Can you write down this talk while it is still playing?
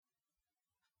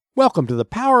Welcome to the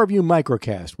Power of You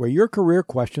Microcast, where your career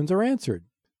questions are answered.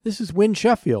 This is Win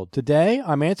Sheffield. Today,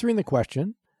 I'm answering the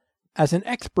question, as an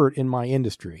expert in my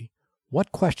industry,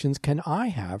 what questions can I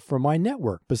have for my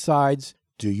network besides,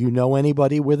 do you know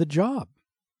anybody with a job?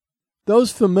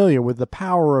 Those familiar with the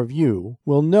Power of You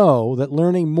will know that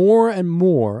learning more and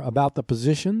more about the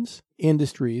positions,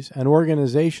 industries, and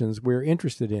organizations we're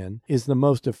interested in is the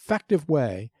most effective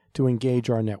way to engage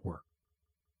our network.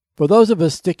 For those of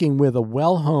us sticking with a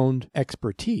well-honed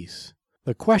expertise,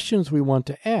 the questions we want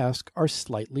to ask are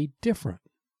slightly different.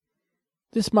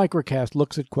 This microcast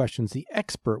looks at questions the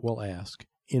expert will ask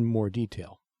in more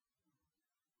detail.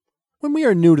 When we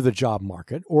are new to the job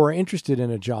market or are interested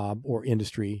in a job or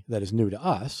industry that is new to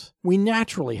us, we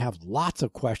naturally have lots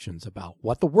of questions about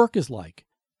what the work is like,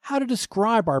 how to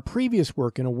describe our previous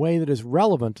work in a way that is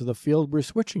relevant to the field we're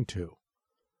switching to.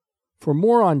 For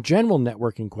more on general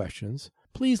networking questions,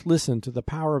 please listen to the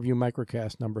Power of You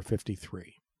Microcast number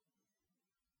 53.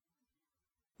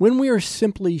 When we are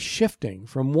simply shifting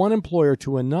from one employer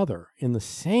to another in the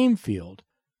same field,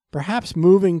 perhaps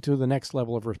moving to the next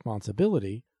level of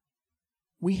responsibility,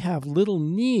 we have little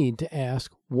need to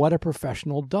ask what a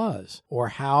professional does or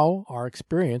how our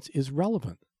experience is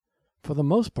relevant. For the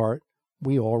most part,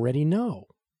 we already know.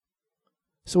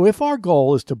 So if our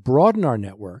goal is to broaden our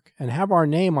network and have our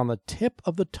name on the tip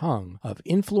of the tongue of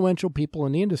influential people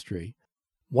in the industry,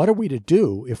 what are we to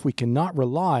do if we cannot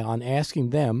rely on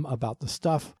asking them about the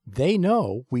stuff they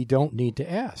know we don't need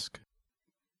to ask?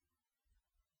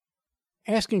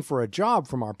 Asking for a job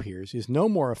from our peers is no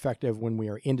more effective when we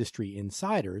are industry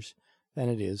insiders than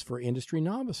it is for industry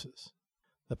novices.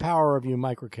 The Power of You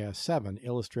Microcast 7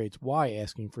 illustrates why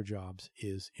asking for jobs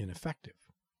is ineffective.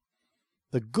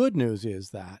 The good news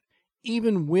is that,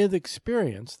 even with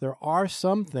experience, there are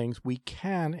some things we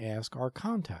can ask our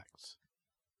contacts.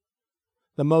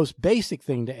 The most basic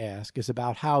thing to ask is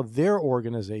about how their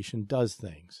organization does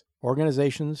things.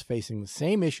 Organizations facing the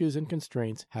same issues and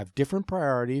constraints have different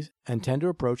priorities and tend to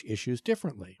approach issues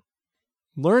differently.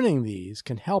 Learning these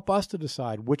can help us to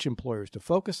decide which employers to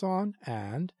focus on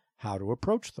and how to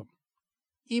approach them.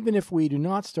 Even if we do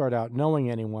not start out knowing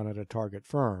anyone at a target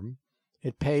firm,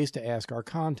 it pays to ask our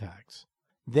contacts.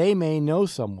 They may know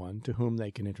someone to whom they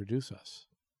can introduce us.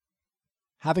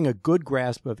 Having a good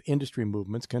grasp of industry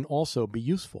movements can also be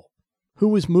useful.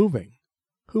 Who is moving?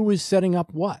 Who is setting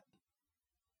up what?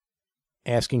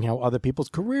 Asking how other people's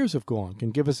careers have gone can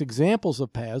give us examples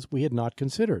of paths we had not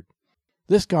considered.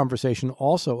 This conversation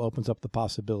also opens up the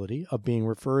possibility of being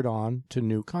referred on to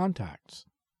new contacts.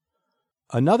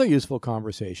 Another useful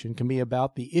conversation can be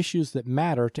about the issues that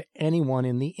matter to anyone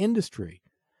in the industry.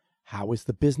 How is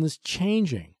the business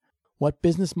changing? What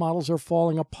business models are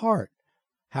falling apart?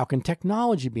 How can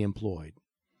technology be employed?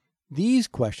 These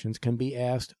questions can be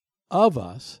asked of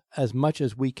us as much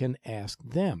as we can ask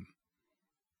them.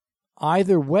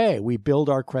 Either way, we build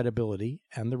our credibility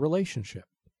and the relationship.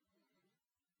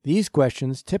 These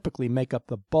questions typically make up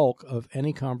the bulk of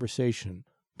any conversation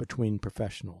between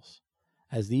professionals.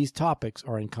 As these topics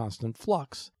are in constant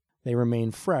flux, they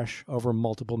remain fresh over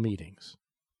multiple meetings.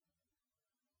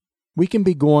 We can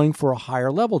be going for a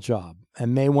higher level job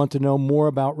and may want to know more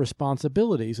about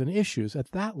responsibilities and issues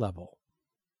at that level.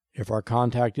 If our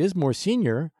contact is more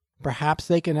senior, perhaps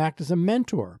they can act as a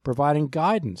mentor, providing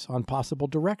guidance on possible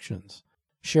directions,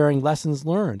 sharing lessons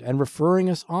learned, and referring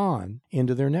us on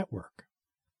into their network.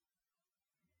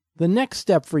 The next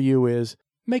step for you is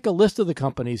make a list of the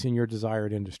companies in your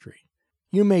desired industry.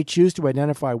 You may choose to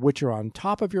identify which are on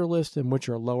top of your list and which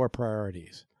are lower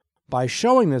priorities. By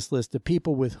showing this list to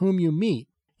people with whom you meet,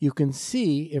 you can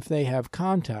see if they have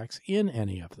contacts in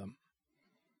any of them.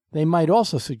 They might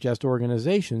also suggest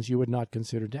organizations you would not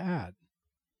consider to add.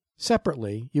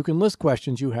 Separately, you can list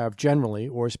questions you have generally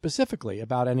or specifically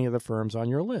about any of the firms on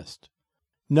your list.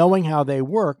 Knowing how they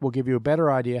work will give you a better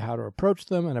idea how to approach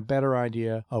them and a better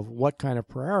idea of what kind of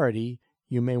priority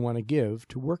you may want to give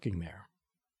to working there.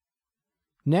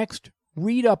 Next,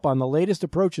 read up on the latest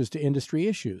approaches to industry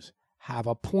issues. Have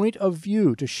a point of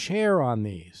view to share on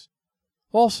these.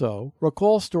 Also,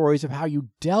 recall stories of how you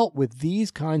dealt with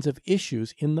these kinds of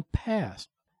issues in the past.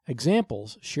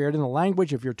 Examples shared in the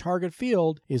language of your target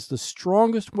field is the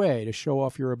strongest way to show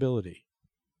off your ability.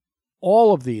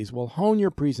 All of these will hone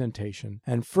your presentation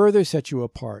and further set you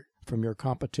apart from your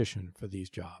competition for these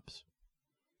jobs.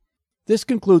 This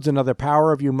concludes another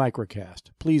Power of You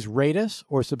Microcast. Please rate us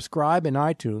or subscribe in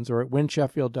iTunes or at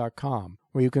winsheffield.com,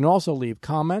 where you can also leave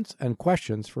comments and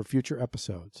questions for future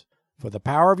episodes. For the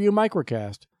Power of You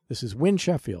Microcast, this is Win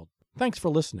Sheffield. Thanks for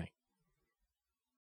listening.